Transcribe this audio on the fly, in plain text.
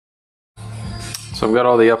So I've got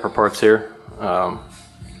all the upper parts here. Got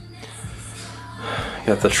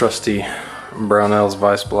the trusty Brownell's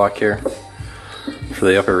vice block here for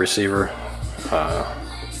the upper receiver.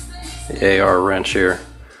 The AR wrench here,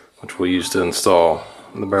 which we'll use to install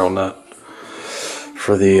the barrel nut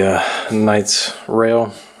for the Knight's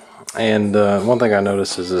rail. And one thing I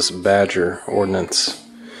noticed is this Badger Ordnance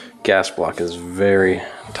gas block is very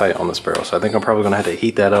tight on this barrel, so I think I'm probably going to have to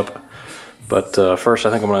heat that up. But first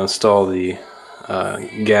I think I'm going to install the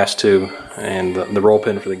gas tube and the roll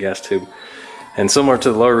pin for the gas tube. And similar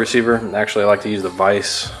to the lower receiver, actually I like to use the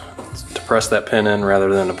vise to press that pin in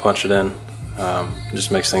rather than to punch it in. It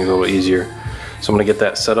just makes things a little easier. So I'm going to get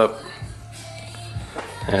that set up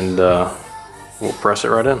and we'll press it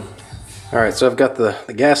right in. Alright, so I've got the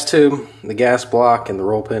gas tube, the gas block, and the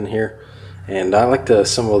roll pin here. And I like to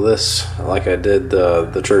assemble this like I did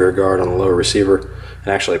the trigger guard on the lower receiver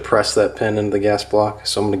and actually press that pin into the gas block.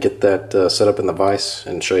 So I'm going to get that set up in the vise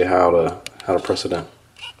and show you how to press it in.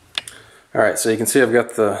 Alright, so you can see I've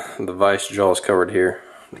got the vise jaws covered here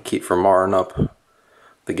to keep from marring up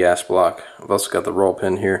the gas block. I've also got the roll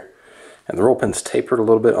pin here, and the roll pin's tapered a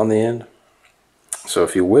little bit on the end. So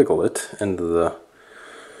if you wiggle it into the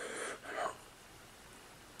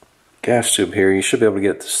gas tube here, you should be able to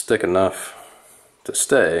get it to stick enough to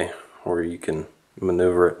stay where you can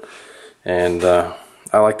maneuver it. And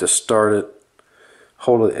I like to start it,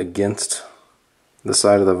 hold it against the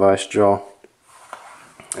side of the vise jaw,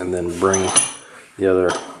 and then bring the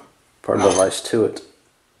other part of the vise to it,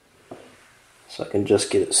 so I can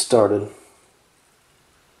just get it started.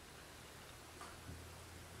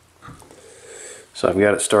 So I've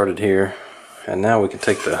got it started here, and now we can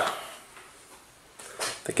take the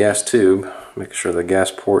gas tube, make sure the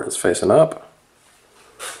gas port is facing up,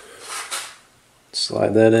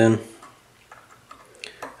 slide that in.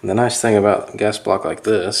 And the nice thing about a gas block like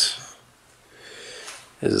this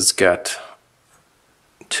is it's got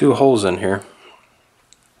two holes in here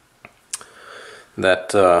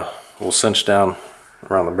that will cinch down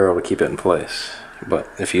around the barrel to keep it in place. But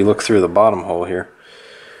if you look through the bottom hole here,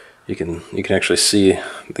 you can actually see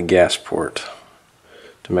the gas port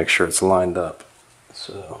to make sure it's lined up.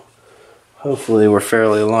 So hopefully we're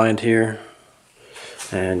fairly aligned here,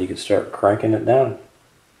 and you can start cranking it down.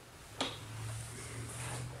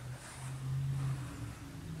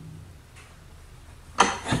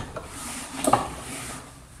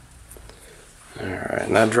 Alright,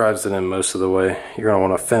 and that drives it in most of the way. You're going to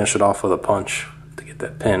want to finish it off with a punch to get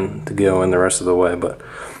that pin to go in the rest of the way, but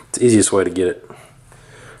it's the easiest way to get it,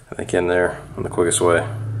 I think, in there in the quickest way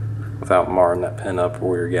without marring that pin up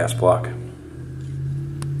or your gas block.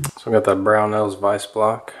 So I've got that Brownell's vice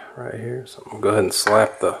block right here, so I'm going to go ahead and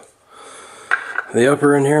slap the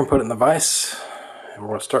upper in here and put it in the vise, and we're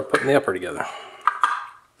going to start putting the upper together.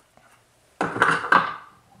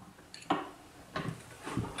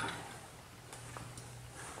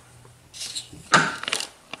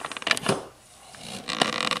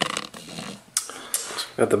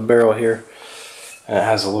 Got the barrel here, and it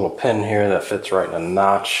has a little pin here that fits right in a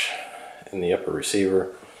notch in the upper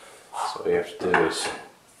receiver. So what you have to do is,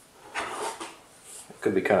 it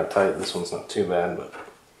could be kind of tight, this one's not too bad, but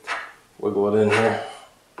wiggle it in here,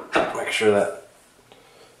 make sure that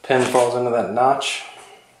pin falls into that notch.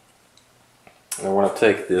 And I want to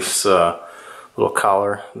take this little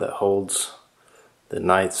collar that holds the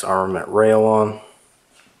Knight's armament rail on,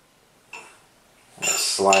 and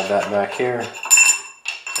slide that back here.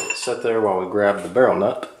 So it's set there while we grab the barrel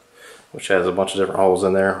nut, which has a bunch of different holes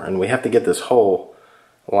in there, and we have to get this hole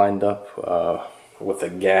lined up with the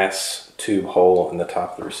gas tube hole in the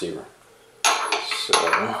top of the receiver.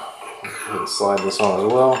 So we can slide this on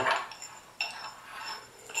as well.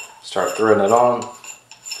 Start threading it on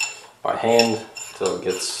by hand until it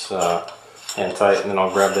gets hand tight, and then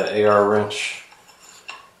I'll grab that AR wrench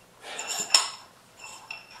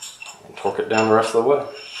and torque it down the rest of the way.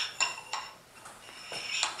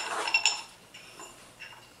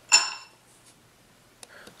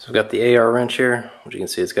 So I've got the AR wrench here, which you can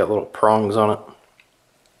see it's got little prongs on it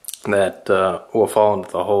that will fall into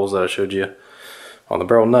the holes that I showed you on the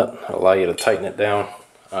barrel nut. It'll allow you to tighten it down.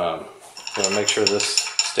 You want to make sure this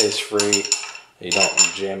stays free, you don't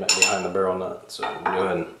jam it behind the barrel nut. So go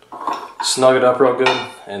ahead and snug it up real good,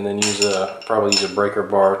 and then probably use a breaker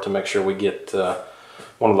bar to make sure we get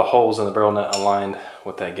one of the holes in the barrel nut aligned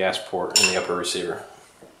with that gas port in the upper receiver.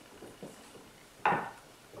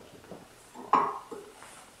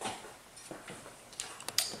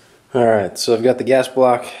 Alright, so I've got the gas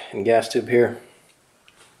block and gas tube here,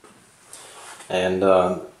 and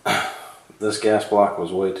this gas block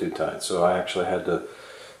was way too tight, so I actually had to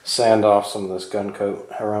sand off some of this gun coat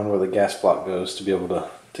around where the gas block goes to be able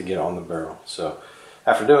to get on the barrel. So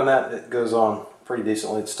after doing that, it goes on pretty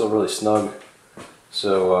decently. It's still really snug.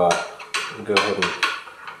 So go ahead and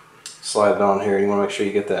slide it on here. You want to make sure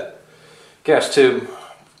you get that gas tube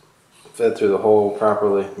fed through the hole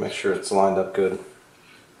properly. Make sure it's lined up good.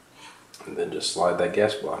 And then just slide that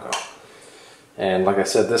gas block off. And like I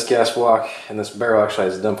said, this gas block and this barrel actually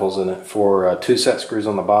has dimples in it for 2 set screws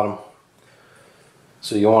on the bottom.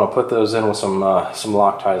 So you'll want to put those in with some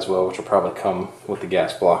Loctite as well, which will probably come with the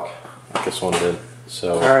gas block, like this one did.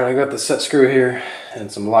 So, alright, I got the set screw here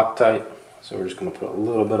and some Loctite. So we're just going to put a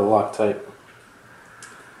little bit of Loctite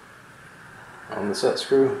on the set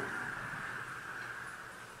screw.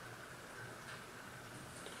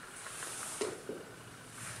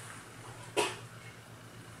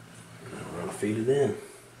 And we're going to feed it in.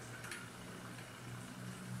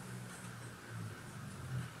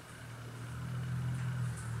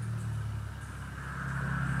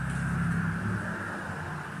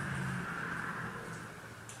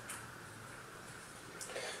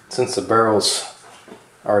 Since the barrel's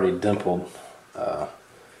already dimpled,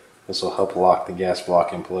 this will help lock the gas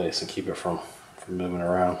block in place and keep it from moving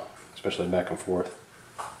around, especially back and forth.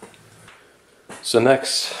 So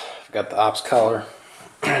next, I've got the ops collar,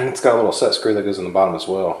 and it's got a little set screw that goes in the bottom as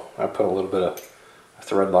well. I put a little bit of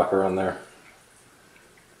thread locker on there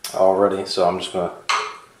already, so I'm just going to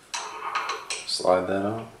slide that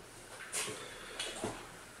on.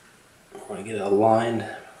 I want to get it aligned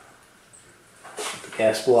with the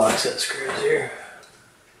gas block set screws here.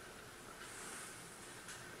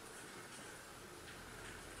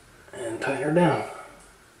 And tighten her down.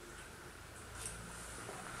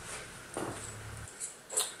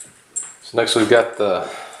 So next we've got the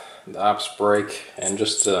ops brake, and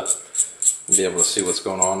just to be able to see what's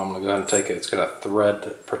going on, I'm going to go ahead and take it. It's got a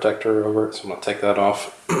thread protector over it, so I'm going to take that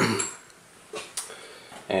off.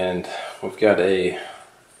 And we've got a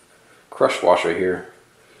crush washer here,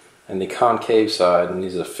 and the concave side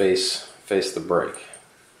needs to face the brake.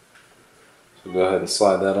 So go ahead and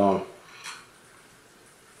slide that on.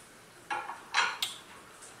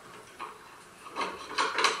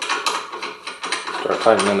 Start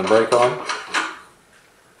tightening the brake on.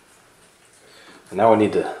 And now we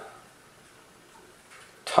need to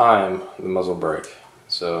time the muzzle brake.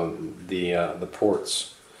 So the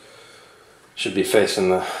ports should be facing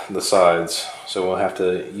the sides. So we'll have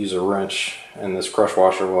to use a wrench, and this crush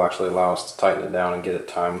washer will actually allow us to tighten it down and get it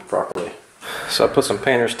timed properly. So I put some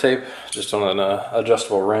painter's tape just on an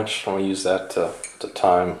adjustable wrench, and we use that to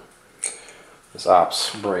time this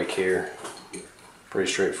ops brake here.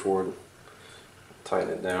 Pretty straightforward. Tighten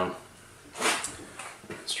it down.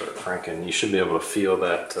 Start cranking. You should be able to feel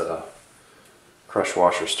that crush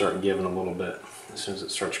washer start giving a little bit as soon as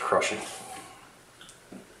it starts crushing.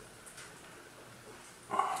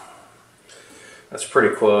 That's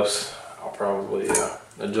pretty close. I'll probably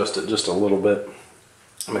adjust it just a little bit.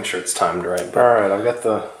 Make sure it's timed right. Alright, I've got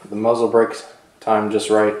the muzzle brake timed just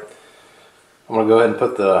right. I'm going to go ahead and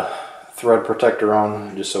put the thread protector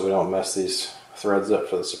on just so we don't mess these threads up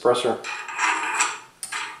for the suppressor.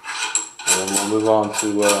 And then we'll move on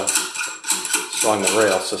to installing the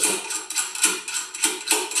rail system.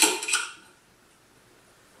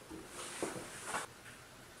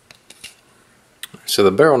 So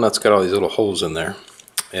the barrel nut's got all these little holes in there,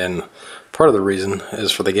 and part of the reason is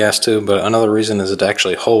for the gas tube, but another reason is to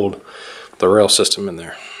actually hold the rail system in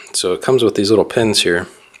there. So it comes with these little pins here,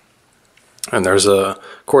 and there's a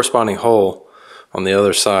corresponding hole on the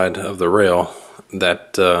other side of the rail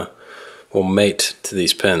that will mate to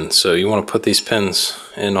these pins. So you want to put these pins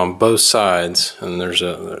in on both sides, and there's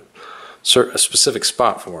a specific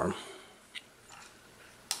spot for them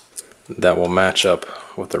that will match up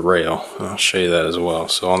with the rail. I'll show you that as well.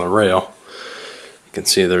 So on the rail, you can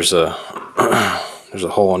see there's a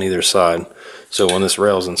hole on either side. So when this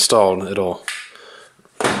rail is installed, it'll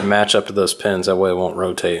match up to those pins. That way it won't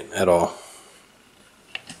rotate at all.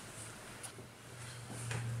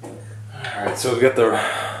 Alright, so we've got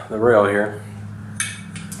the rail here,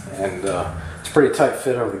 and it's a pretty tight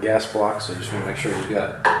fit over the gas block, so you just want to make sure you've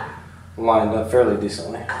got it lined up fairly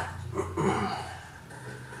decently.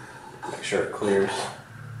 Make sure it clears.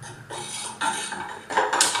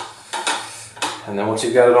 And then once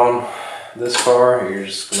you've got it on this far, you're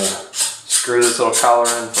just going to screw this little collar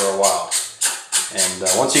in for a while.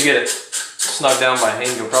 And once you get it snug down by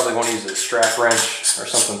hand, you'll probably want to use a strap wrench or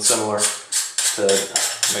something similar to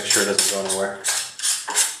make sure it doesn't go anywhere.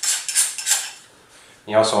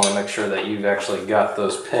 You also want to make sure that you've actually got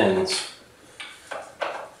those pins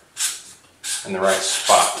in the right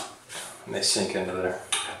spot and they sink into there.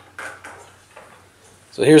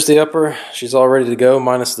 So here's the upper. She's all ready to go,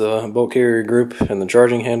 minus the bolt carrier group and the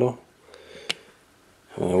charging handle.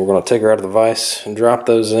 We're going to take her out of the vise and drop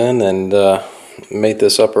those in and mate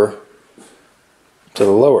this upper to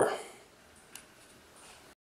the lower.